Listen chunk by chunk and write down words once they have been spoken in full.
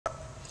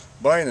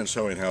Buying and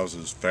selling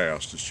houses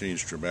fast has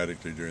changed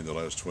dramatically during the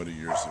last 20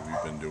 years that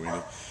we've been doing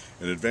it.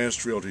 An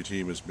advanced realty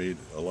team has made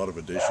a lot of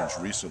additions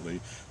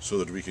recently so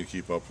that we can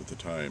keep up with the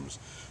times.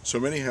 So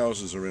many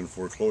houses are in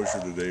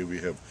foreclosure today. We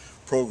have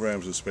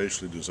programs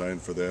especially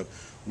designed for that.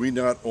 We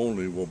not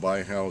only will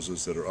buy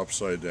houses that are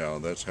upside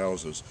down, that's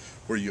houses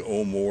where you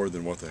owe more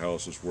than what the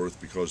house is worth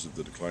because of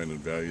the decline in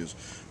values.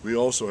 We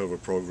also have a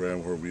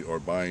program where we are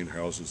buying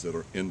houses that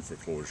are in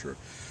foreclosure.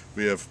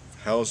 We have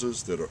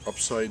houses that are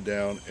upside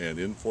down and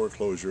in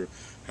foreclosure,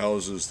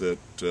 houses that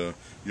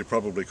you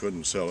probably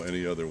couldn't sell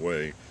any other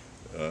way,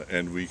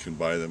 and we can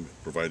buy them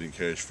providing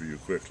cash for you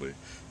quickly.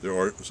 There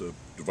are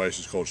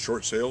devices called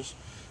short sales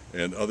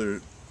and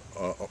other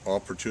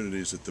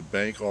opportunities that the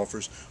bank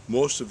offers.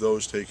 Most of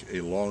those take a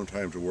long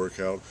time to work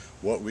out.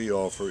 What we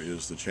offer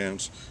is the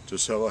chance to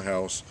sell a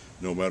house,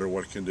 no matter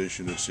what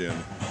condition it's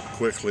in,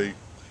 quickly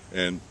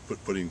and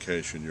putting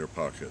cash in your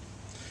pocket.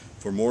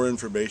 For more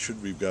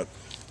information, we've got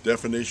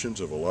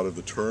definitions of a lot of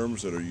the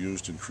terms that are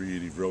used in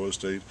creative real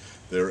estate.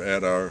 They're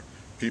at our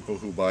People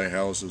Who Buy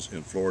Houses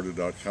in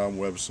Florida.com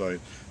website.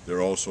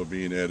 They're also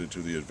being added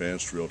to the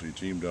Advanced Realty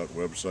Team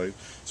website.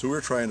 So we're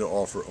trying to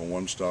offer a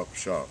one-stop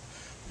shop.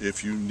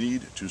 If you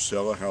need to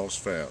sell a house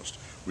fast,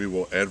 we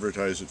will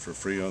advertise it for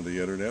free on the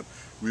internet.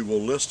 We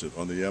will list it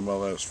on the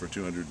MLS for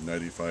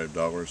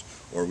 $295,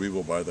 or we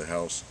will buy the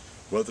house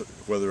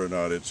whether or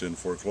not it's in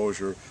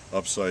foreclosure,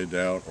 upside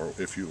down, or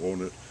if you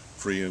own it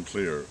free and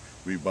clear.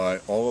 We buy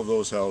all of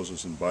those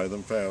houses and buy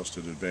them fast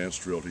at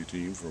Advanced Realty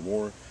Team. For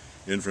more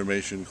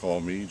information,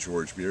 call me,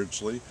 George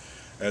Beardsley,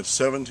 at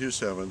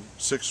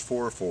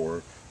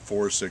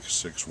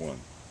 727-644-4661.